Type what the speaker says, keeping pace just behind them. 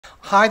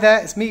Hi there,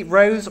 it's me,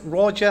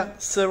 Rodger,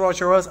 Sir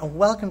Rodger Rose, and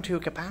welcome to a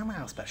Kapow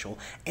Wow special.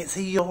 It's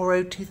a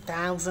Euro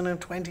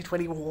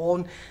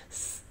 2021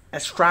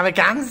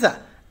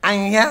 extravaganza.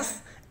 And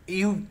yes,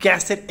 you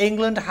guessed it,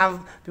 England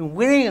have been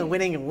winning and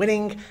winning and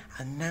winning,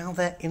 and now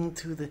they're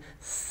into the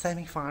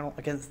semi-final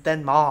against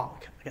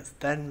Denmark.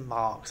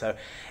 So,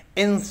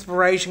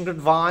 inspiration, good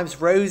vibes,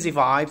 rosy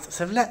vibes.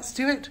 So let's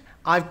do it.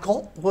 I've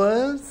got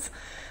words.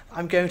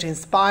 I'm going to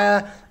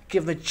inspire,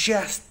 give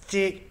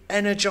majestic,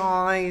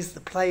 energize the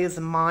players'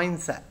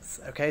 mindsets.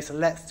 Okay, so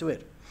let's do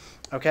it.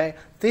 Okay,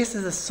 this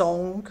is a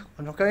song.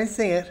 I'm not going to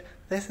sing it.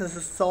 This is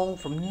a song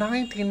from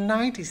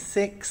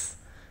 1996.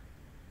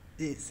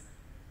 It's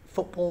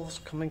Football's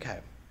Coming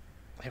Home.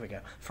 Here we go.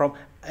 From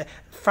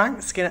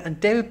Frank Skinner and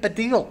David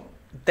Baddiel,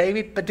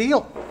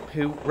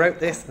 who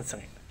wrote this and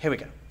sang it. Here we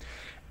go.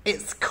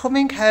 It's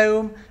coming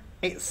home.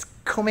 It's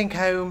coming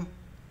home.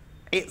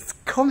 It's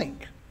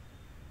coming.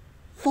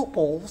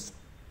 Football's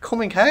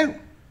coming home.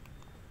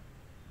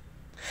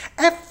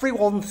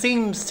 Everyone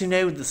seems to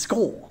know the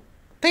score.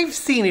 They've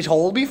seen it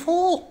all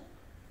before.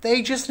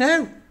 They just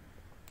know.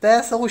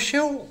 They're so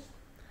sure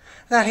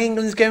that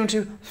England's going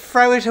to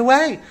throw it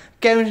away,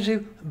 going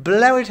to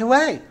blow it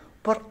away.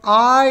 But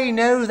I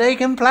know they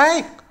can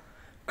play,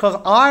 because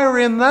I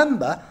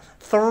remember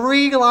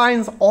 3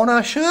 lines on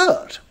a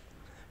shirt.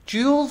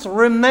 Jules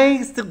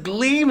remains still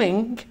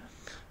gleaming.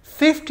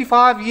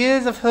 55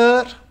 years of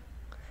hurt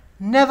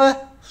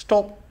never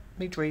stopped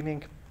me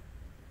dreaming.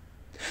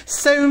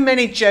 So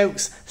many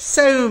jokes,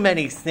 so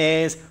many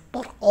sneers,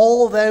 but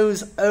all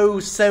those oh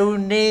so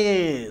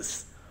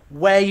nears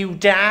wear you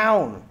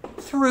down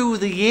through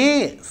the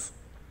years.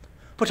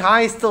 But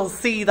I still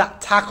see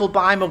that tackle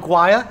by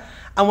Maguire,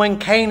 and when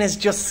Kane has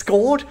just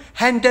scored,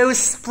 Hendo's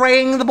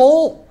spraying the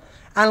ball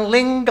and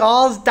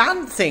Lingard's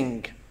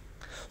dancing.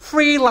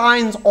 3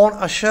 lines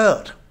on a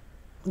shirt.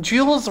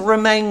 Jules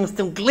remains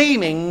still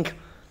gleaming.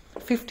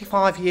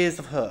 55 years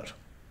of hurt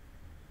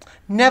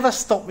never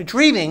stopped me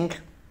dreaming.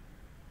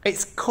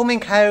 It's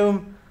coming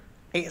home.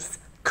 It's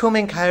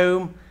coming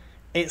home.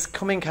 It's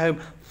coming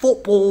home.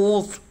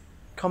 Football's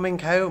coming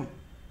home.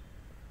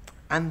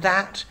 And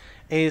that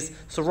is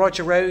Sir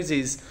Rodger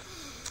Rose's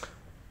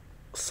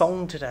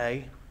song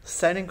today,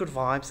 sending good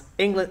vibes.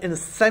 England in the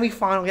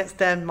semi-final against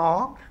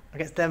Denmark.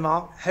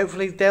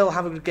 Hopefully they'll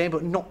have a good game,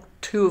 but not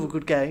too of a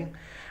good game.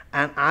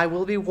 And I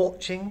will be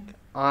watching.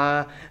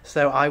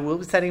 So I will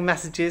be sending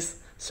messages.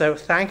 So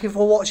thank you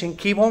for watching.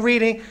 Keep on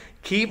reading.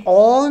 Keep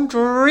on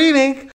dreaming.